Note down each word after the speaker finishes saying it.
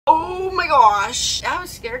Oh my gosh. I was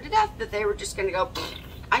scared to death that they were just gonna go,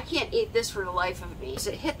 I can't eat this for the life of me. As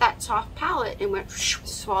it hit that soft palate and went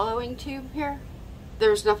swallowing tube here, there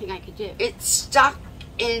was nothing I could do. It stuck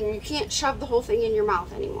and you can't shove the whole thing in your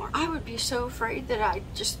mouth anymore. I would be so afraid that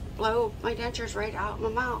I'd just blow my dentures right out of my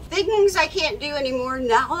mouth. Things I can't do anymore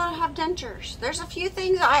now that I have dentures. There's a few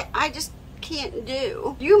things I just can't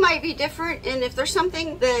do. You might be different, and if there's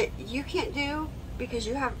something that you can't do because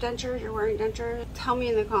you have dentures, you're wearing dentures, tell me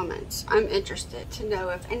in the comments. I'm interested to know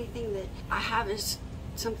if anything that I have is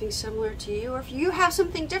something similar to you, or if you have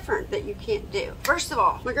something different that you can't do. First of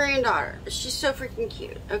all, my granddaughter, she's so freaking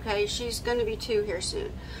cute, okay? She's gonna be 2 here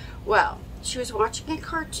soon. Well, she was watching a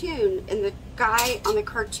cartoon and the guy on the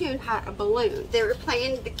cartoon had a balloon. They were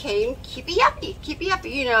playing the game Keepy Uppy,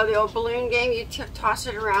 you know, the old balloon game, you toss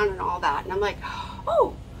it around and all that. And I'm like,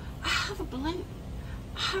 oh, I have a balloon.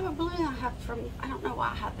 I have a balloon I have from, I don't know why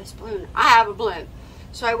I have this balloon. I have a balloon.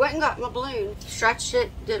 So I went and got my balloon, stretched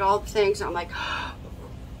it, did all the things, and I'm like,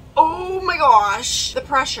 oh my gosh, the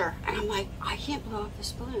pressure. And I'm like, I can't blow up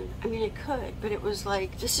this balloon. I mean, I could, but it was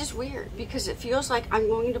like, this is weird because it feels like I'm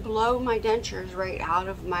going to blow my dentures right out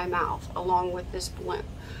of my mouth along with this balloon.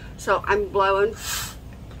 So I'm blowing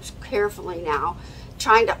carefully now,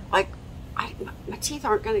 trying to, like, my teeth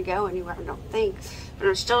aren't going to go anywhere, I don't think, but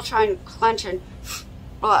I'm still trying to clench and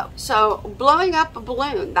blow. So blowing up a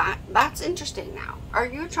balloon, that's interesting now. Are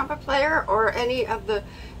you a trumpet player or any of the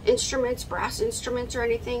instruments, brass instruments or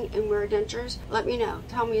anything, and wear dentures? Let me know.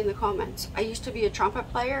 Tell me in the comments. I used to be a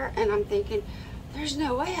trumpet player and I'm thinking, there's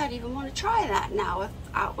no way I'd even want to try that now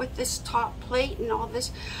with this top plate and all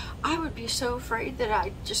this. I would be so afraid that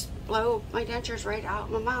I'd just blow my dentures right out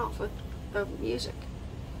of my mouth with the music.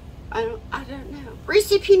 I don't know.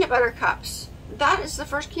 Reese's peanut butter cups. That is the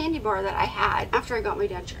first candy bar that I had after I got my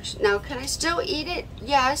dentures. Now, can I still eat it?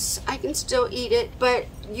 Yes, I can still eat it, but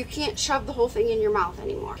you can't shove the whole thing in your mouth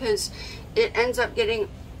anymore because it ends up getting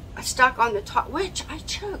stuck on the top, which I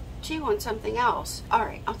choked too on something else. All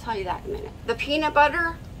right, I'll tell you that in a minute. The peanut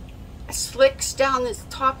butter slicks down the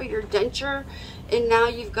top of your denture, and now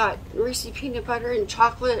you've got Reese's peanut butter and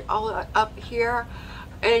chocolate all up here,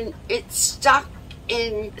 and it's stuck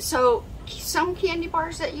in. So some candy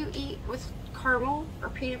bars that you eat with caramel or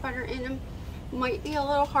peanut butter in them might be a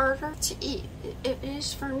little harder to eat. It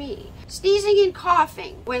is for me. Sneezing and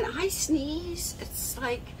coughing. When I sneeze, it's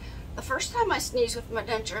like the first time I sneeze with my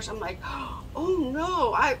dentures, I'm like, oh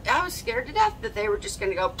no, I was scared to death that they were just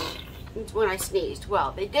gonna go when I sneezed.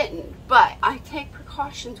 Well, they didn't, but I take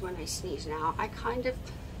precautions when I sneeze now. I kind of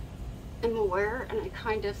am aware, and I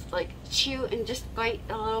kind of like chew and just bite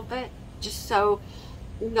a little bit just so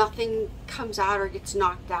nothing comes out or gets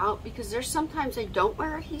knocked out, because there's sometimes I don't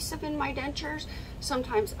wear adhesive in my dentures,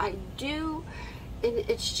 sometimes I do, and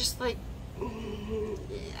it's just like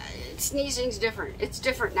sneezing's different. It's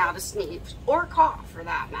different now to sneeze or cough for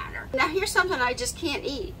that matter. Now here's something I just can't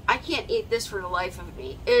eat. I can't eat this for the life of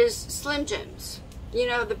me, is Slim Jims. You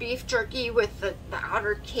know, the beef jerky with the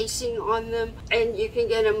outer casing on them, and you can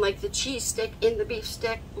get them like the cheese stick in the beef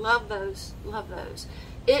stick. Love those, love those.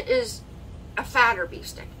 It is a fatter beef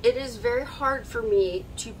stick. It is very hard for me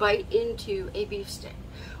to bite into a beef stick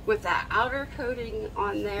with that outer coating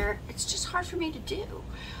on there. It's just hard for me to do.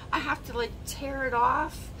 I have to like tear it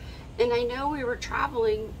off. And I know we were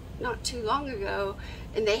traveling not too long ago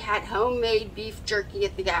and they had homemade beef jerky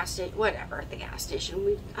at the gas station, whatever, at the gas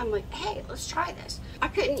station. I'm like, hey, let's try this. I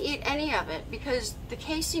couldn't eat any of it because the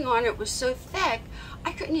casing on it was so thick,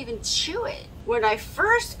 I couldn't even chew it. When I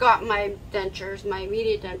first got my dentures, my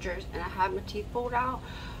immediate dentures, and I had my teeth pulled out,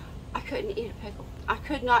 I couldn't eat a pickle. I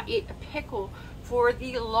could not eat a pickle for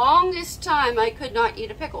the longest time. I could not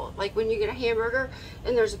eat a pickle. Like when you get a hamburger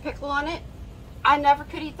and there's a pickle on it, I never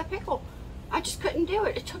could eat the pickle. I just couldn't do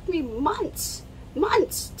it. It took me months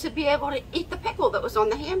to be able to eat the pickle that was on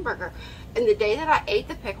the hamburger. And the day that I ate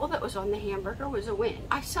the pickle that was on the hamburger was a win.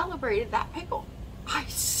 I celebrated that pickle. I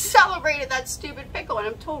celebrated that stupid pickle. And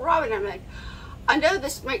I told Robin, I'm like, I know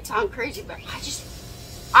this might sound crazy, but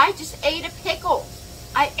I just ate a pickle.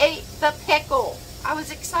 I ate the pickle. I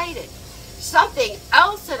was excited. Something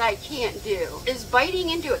else that I can't do is biting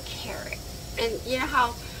into a carrot. And you know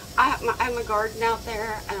how I have my garden out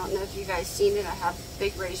there. I don't know if you guys seen it. I have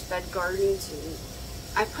big raised bed gardens, and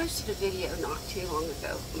I posted a video not too long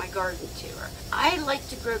ago, my garden tour. I like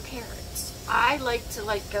to grow carrots. I like to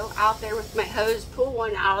go out there with my hose, pull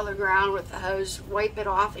one out of the ground with the hose, wipe it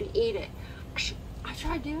off and eat it. I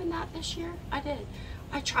tried doing that this year. I did.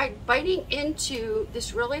 I tried biting into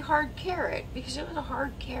this really hard carrot because it was a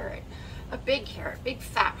hard carrot, a big carrot, big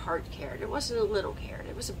fat hard carrot. It wasn't a little carrot.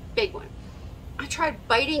 It was a big one. I tried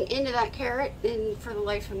biting into that carrot, and for the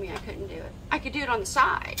life of me, I couldn't do it. I could do it on the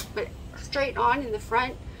side, but straight on in the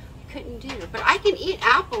front, I couldn't do it. But I can eat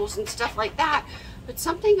apples and stuff like that, but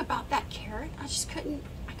something about that carrot, I just couldn't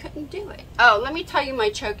do it. Oh, let me tell you my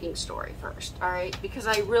choking story first, all right? Because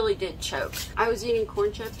I really did choke. I was eating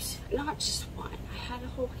corn chips, not just one. I had a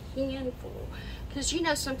whole handful. Because, you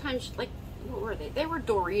know, sometimes, like, what were they? They were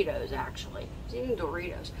Doritos, actually. I was eating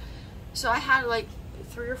Doritos. So I had, like,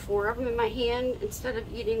 3 or 4 of them in my hand. Instead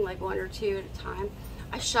of eating, like, 1 or 2 at a time,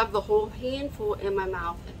 I shoved the whole handful in my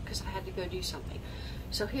mouth because I had to go do something.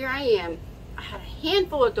 So here I am. I had a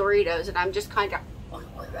handful of Doritos, and I'm just kind of...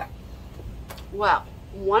 Well,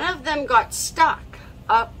 one of them got stuck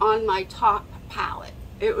up on my top palate.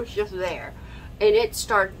 It was just there, and it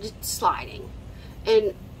started sliding,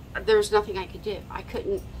 and there's nothing I could do. I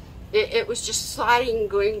couldn't, it was just sliding,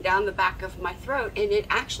 going down the back of my throat, and it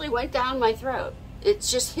actually went down my throat. It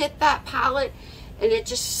just hit that palate, and it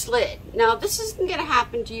just slid. Now, this isn't going to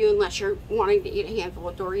happen to you unless you're wanting to eat a handful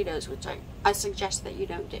of Doritos, which I suggest that you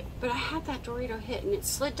don't do. But I had that Dorito hit, and it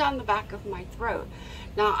slid down the back of my throat.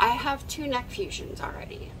 Now, I have 2 neck fusions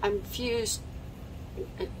already. I'm fused.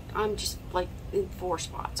 I'm just like in 4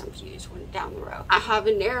 spots. I'm fused down the row. I have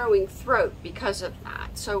a narrowing throat because of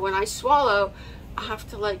that. So when I swallow, I have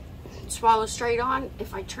to like swallow straight on.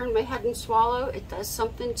 If I turn my head and swallow, it does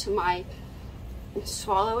something to my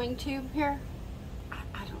swallowing tube here.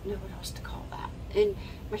 I don't know what else to call that. And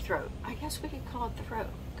my throat. I guess we could call it the throat,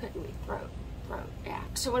 couldn't we? Throat, yeah.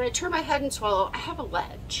 So when I turn my head and swallow, I have a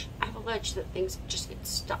ledge. I have a ledge that things just get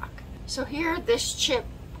stuck. So here, this chip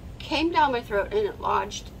came down my throat and it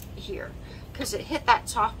lodged here because it hit that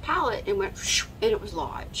soft palate and went and it was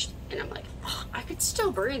lodged. And I'm like, oh, I could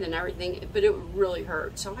still breathe and everything, but it really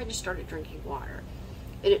hurt. So I just started drinking water.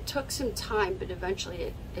 And it took some time, but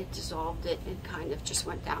eventually it dissolved it and kind of just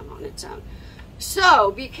went down on its own. So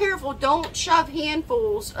be careful, don't shove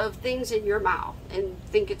handfuls of things in your mouth and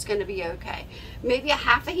think it's going to be okay. Maybe a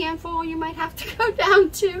half a handful you might have to go down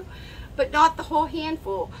to, but not the whole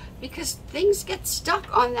handful, because things get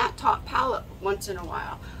stuck on that top palate once in a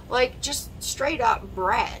while. Like just straight up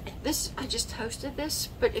bread. This, I just toasted this,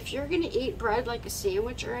 but if you're going to eat bread like a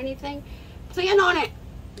sandwich or anything, plan on it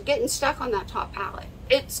getting stuck on that top palate.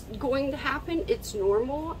 It's going to happen. It's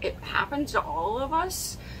normal. It happens to all of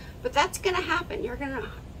us. But that's gonna happen. You're gonna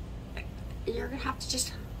have to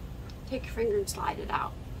just take your finger and slide it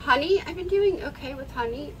out. Honey, I've been doing okay with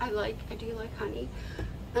honey. I do like honey,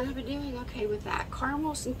 and I've been doing okay with that.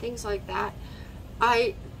 Caramels and things like that,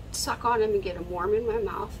 I suck on them and get them warm in my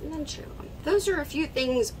mouth and then chew them. Those are a few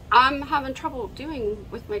things I'm having trouble doing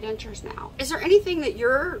with my dentures now. Is there anything that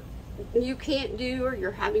you can't do, or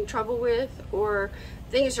you're having trouble with, or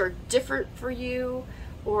things are different for you?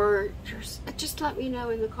 Or just let me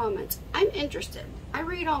know in the comments. I'm interested. I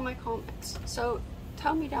read all my comments, so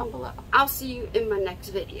tell me down below. I'll see you in my next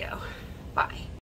video. Bye.